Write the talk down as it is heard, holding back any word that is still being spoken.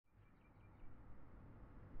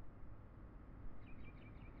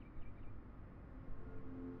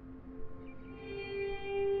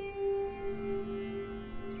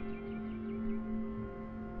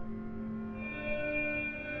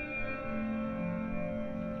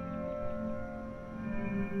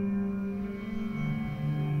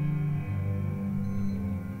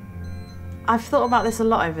I've thought about this a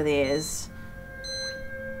lot over the years.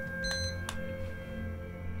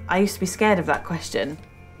 I used to be scared of that question.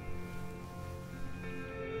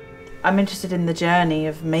 I'm interested in the journey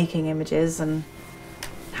of making images and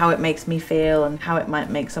how it makes me feel and how it might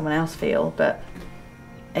make someone else feel, but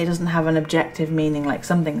it doesn't have an objective meaning like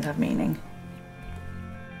some things have meaning.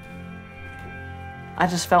 I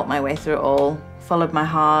just felt my way through it all, followed my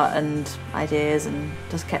heart and ideas and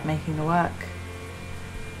just kept making the work.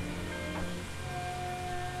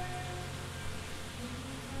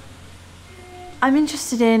 I'm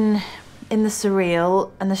interested in the surreal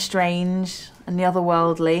and the strange and the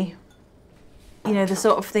otherworldly. You know, the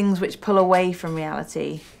sort of things which pull away from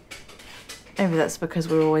reality. Maybe that's because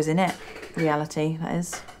we're always in it, reality, that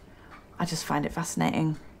is. I just find it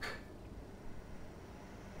fascinating.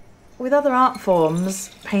 With other art forms,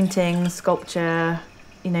 painting, sculpture,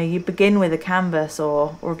 you know, you begin with a canvas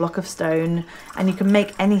or a block of stone and you can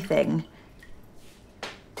make anything.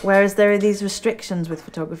 Whereas there are these restrictions with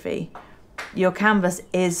photography. Your canvas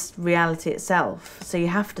is reality itself, so you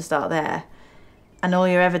have to start there. And all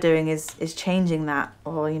you're ever doing is changing that,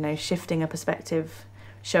 or, you know, shifting a perspective,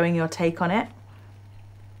 showing your take on it.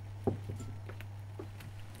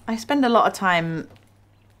 I spend a lot of time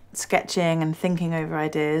sketching and thinking over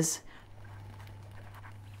ideas.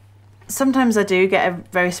 Sometimes I do get a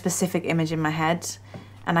very specific image in my head,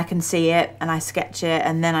 and I can see it, and I sketch it,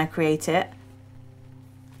 and then I create it.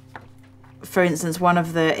 For instance, one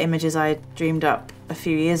of the images I dreamed up a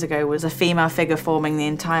few years ago was a female figure forming the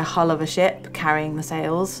entire hull of a ship, carrying the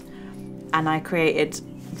sails. And I created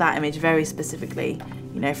that image very specifically,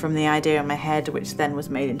 you know, from the idea in my head, which then was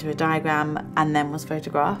made into a diagram and then was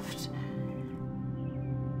photographed.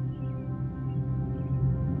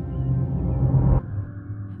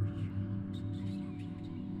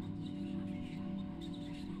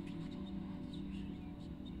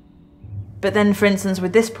 But then, for instance,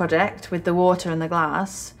 with this project, with the water and the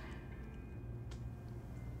glass,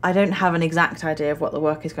 I don't have an exact idea of what the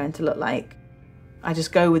work is going to look like. I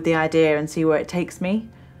just go with the idea and see where it takes me.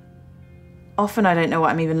 Often I don't know what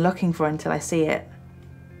I'm even looking for until I see it,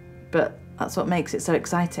 but that's what makes it so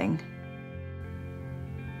exciting.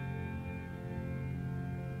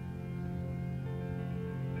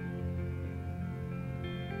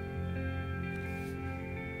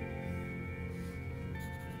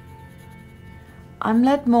 I'm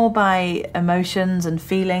led more by emotions and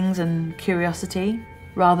feelings and curiosity,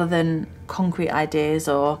 rather than concrete ideas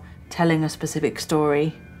or telling a specific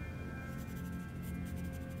story.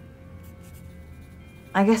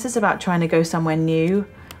 I guess it's about trying to go somewhere new.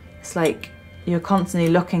 It's like you're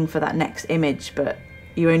constantly looking for that next image, but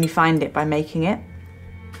you only find it by making it.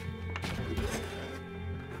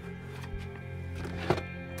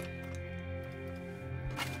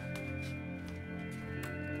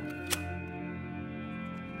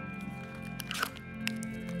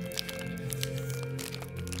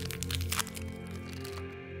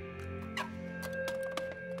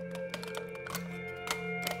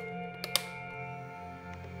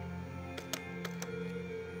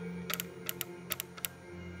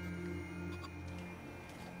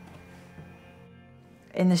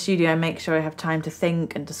 In the studio, I make sure I have time to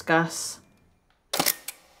think and discuss.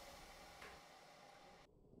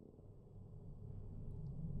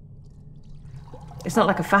 It's not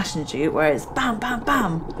like a fashion shoot where it's bam, bam,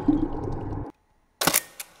 bam.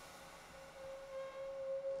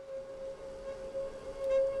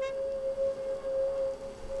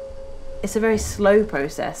 It's a very slow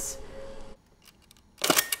process.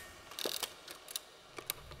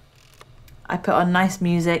 I put on nice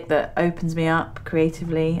music that opens me up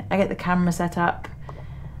creatively. I get the camera set up,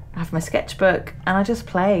 I have my sketchbook, and I just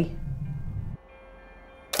play.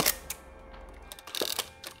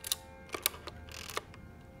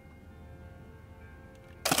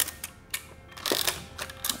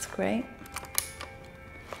 That's great.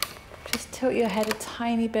 Just tilt your head a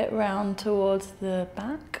tiny bit round towards the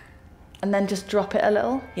back, and then just drop it a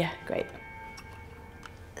little. Yeah, great.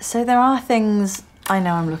 So there are things I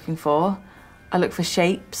know I'm looking for. I look for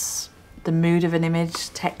shapes, the mood of an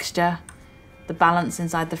image, texture, the balance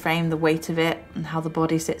inside the frame, the weight of it, and how the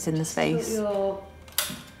body sits in the space. Put your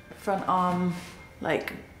front arm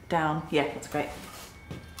like down. Yeah, that's great.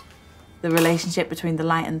 The relationship between the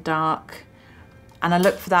light and dark. And I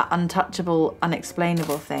look for that untouchable,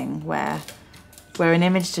 unexplainable thing where an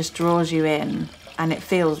image just draws you in and it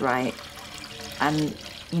feels right. And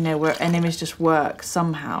you know, where an image just works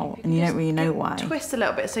somehow and you don't really know why. Twist a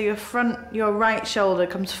little bit so your right shoulder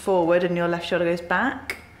comes forward and your left shoulder goes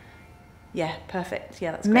back. Yeah, perfect.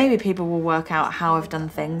 Yeah, that's great. Maybe people will work out how I've done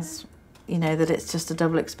things, you know, that it's just a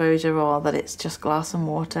double exposure or that it's just glass and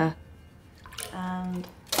water.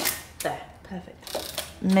 Perfect.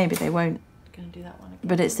 Maybe they won't. Gonna do that one again.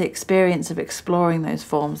 But it's the experience of exploring those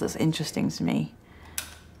forms that's interesting to me.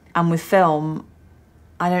 And with film,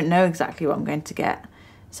 I don't know exactly what I'm going to get.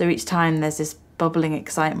 So each time there's this bubbling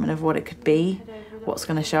excitement of what it could be, what's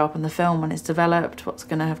going to show up in the film when it's developed, what's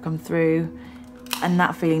going to have come through. And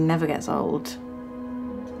that feeling never gets old.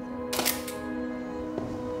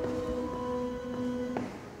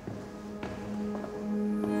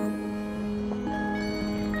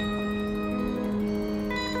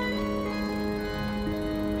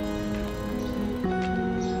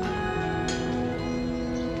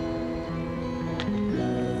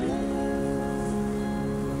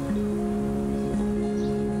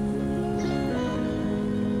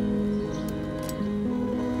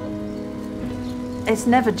 It's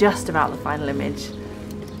never just about the final image.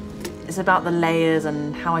 It's about the layers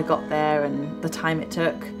and how I got there and the time it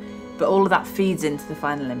took. But all of that feeds into the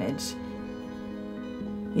final image.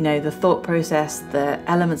 You know, the thought process, the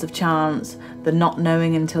elements of chance, the not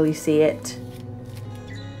knowing until you see it.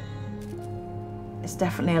 It's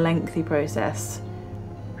definitely a lengthy process.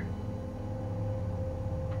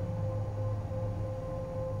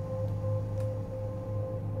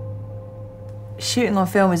 Shooting on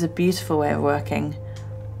film is a beautiful way of working,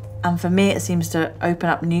 and for me it seems to open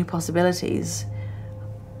up new possibilities.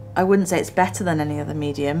 I wouldn't say it's better than any other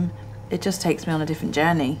medium, it just takes me on a different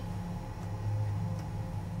journey.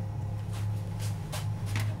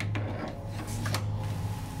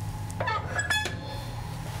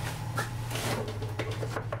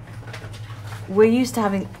 We're used to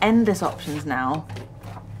having endless options now,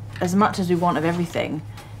 as much as we want of everything.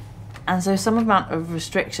 And so some amount of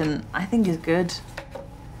restriction, I think, is good.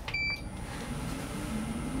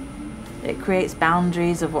 It creates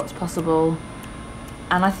boundaries of what's possible,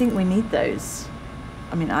 and I think we need those.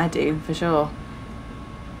 I mean, I do, for sure.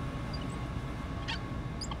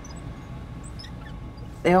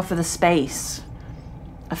 They offer the space,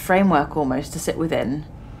 a framework almost to sit within,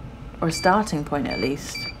 or a starting point at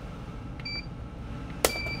least.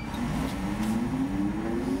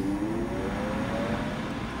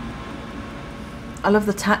 I love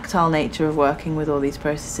the tactile nature of working with all these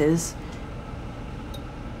processes.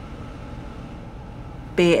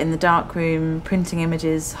 Be it in the darkroom, printing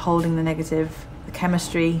images, holding the negative, the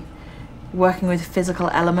chemistry, working with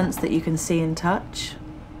physical elements that you can see and touch.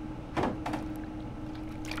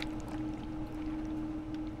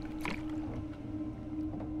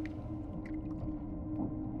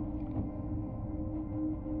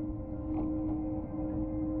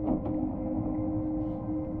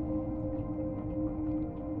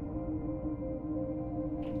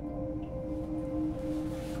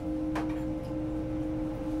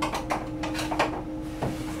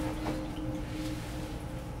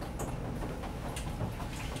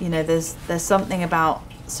 You know, there's something about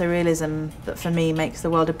surrealism that for me makes the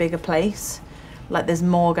world a bigger place. Like there's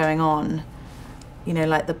more going on. You know,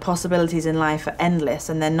 like the possibilities in life are endless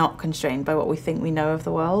and they're not constrained by what we think we know of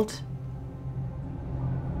the world.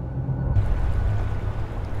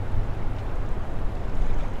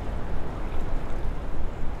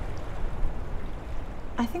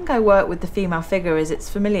 I think I work with the female figure as it's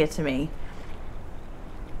familiar to me,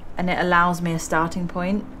 and it allows me a starting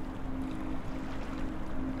point.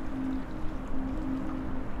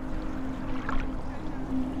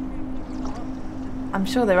 I'm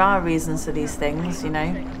sure there are reasons for these things, you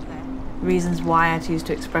know, reasons why I choose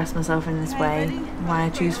to express myself in this way, why I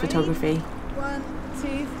choose photography. 1,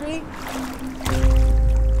 2, 3.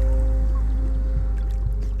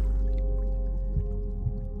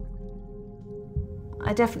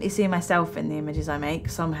 I definitely see myself in the images I make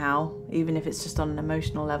somehow, even if it's just on an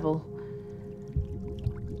emotional level.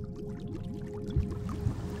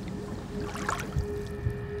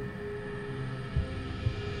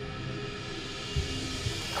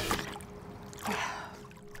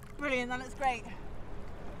 Brilliant, that looks great.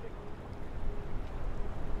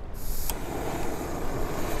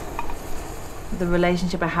 The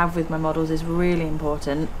relationship I have with my models is really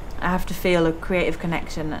important. I have to feel a creative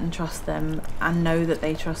connection and trust them and know that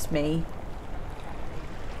they trust me.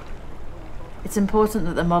 It's important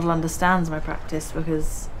that the model understands my practice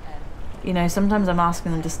because, you know, sometimes I'm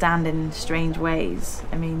asking them to stand in strange ways.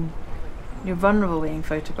 I mean, you're vulnerable being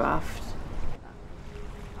photographed.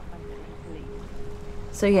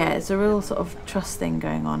 So yeah, it's a real sort of trust thing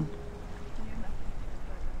going on.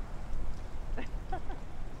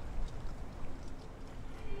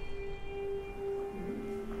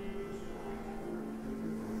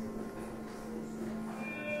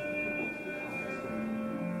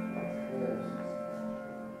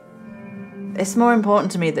 It's more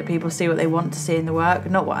important to me that people see what they want to see in the work,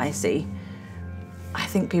 not what I see. I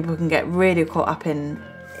think people can get really caught up in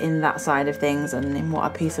that side of things and in what a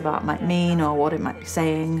piece of art might mean or what it might be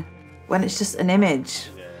saying, when it's just an image.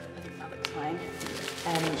 That looks fine.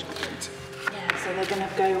 Yeah, so they're going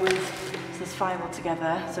to go with, so there's 5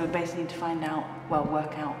 altogether, so we basically need to find out, well,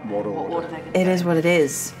 work out what order they're going to go. It is what it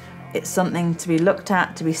is. It's something to be looked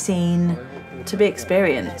at, to be seen, to be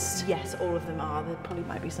experienced. Yes, all of them are. There probably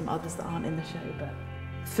might be some others that aren't in the show, but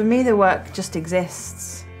for me the work just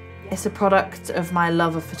exists. It's a product of my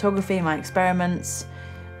love of photography, my experiments,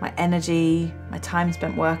 my energy, my time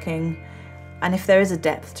spent working. And if there is a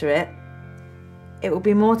depth to it, it will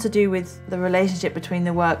be more to do with the relationship between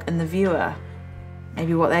the work and the viewer.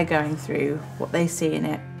 Maybe what they're going through, what they see in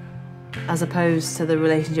it, as opposed to the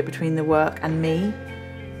relationship between the work and me.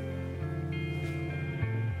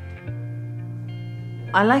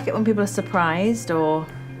 I like it when people are surprised or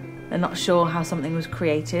they're not sure how something was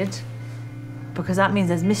created, because that means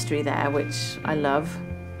there's mystery there, which I love.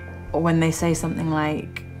 Or when they say something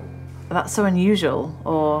like, that's so unusual,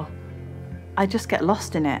 or I just get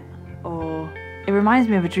lost in it, or it reminds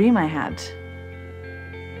me of a dream I had.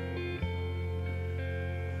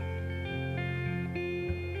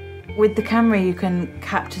 With the camera you can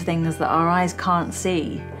capture things that our eyes can't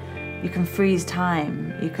see. You can freeze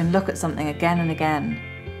time, you can look at something again and again.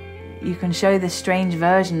 You can show this strange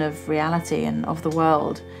version of reality and of the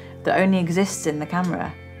world that only exists in the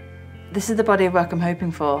camera. This is the body of work I'm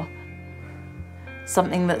hoping for.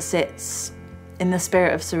 Something that sits in the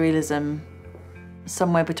spirit of surrealism,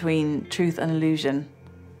 somewhere between truth and illusion.